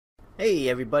Hey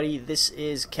everybody, this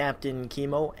is Captain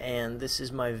Chemo, and this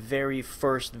is my very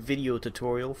first video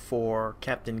tutorial for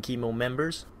Captain Chemo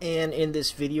members. And in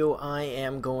this video I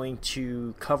am going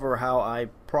to cover how I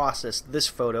process this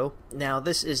photo. Now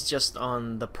this is just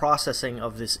on the processing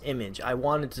of this image. I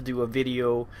wanted to do a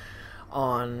video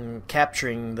on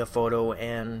capturing the photo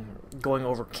and going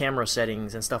over camera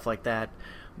settings and stuff like that,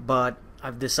 but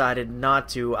I've decided not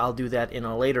to. I'll do that in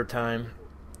a later time.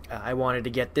 I wanted to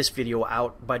get this video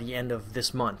out by the end of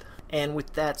this month. And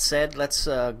with that said, let's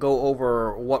go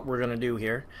over what we're going to do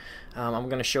here. I'm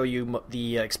going to show you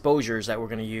the exposures that we're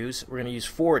going to use. We're going to use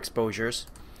 4 exposures.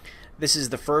 This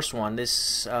is the first one.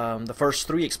 The first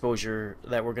 3 exposure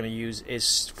that we're going to use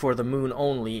is for the moon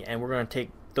only, and we're going to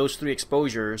take those 3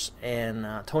 exposures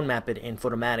and tone map it in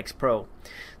Photomatix Pro.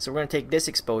 So we're going to take this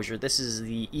exposure. This is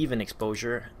the even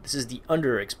exposure. This is the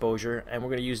under exposure, and we're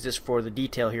going to use this for the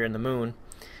detail here in the moon.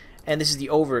 And this is the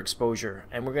overexposure,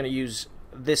 and we're going to use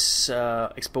this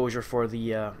exposure for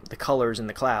the colors in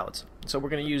the clouds. So we're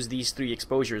going to use these 3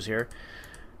 exposures here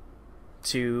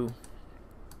to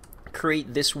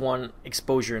create this one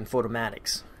exposure in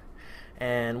Photomatix.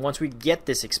 And once we get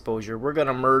this exposure, we're going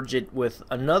to merge it with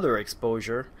another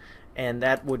exposure, and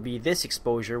that would be this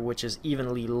exposure, which is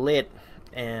evenly lit.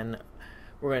 And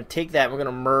we're going to take that, and we're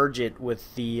going to merge it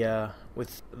with the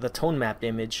tone mapped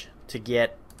image to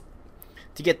get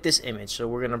this image. So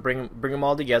we're going to bring them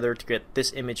all together to get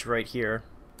this image right here,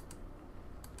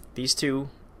 these 2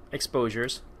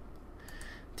 exposures,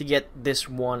 to get this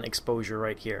one exposure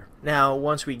right here. Now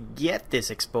once we get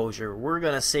this exposure, we're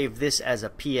going to save this as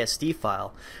a PSD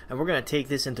file, and we're going to take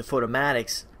this into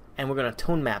Photomatix and we're going to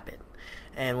tone map it.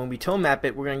 And when we tone map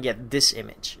it, we're going to get this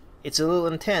image. It's a little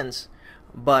intense,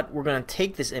 but we're going to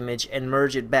take this image and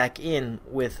merge it back in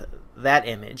with that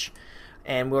image,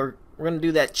 and we're going to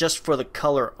do that just for the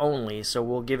color only, so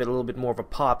we'll give it a little bit more of a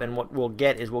pop, and what we'll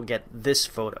get is we'll get this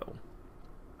photo.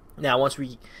 Now once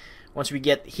we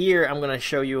get here, I'm going to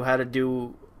show you how to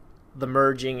do the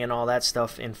merging and all that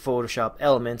stuff in Photoshop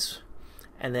Elements,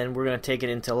 and then we're going to take it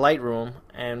into Lightroom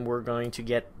and we're going to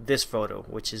get this photo,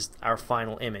 which is our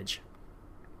final image.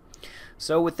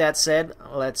 So with that said,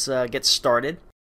 let's get started.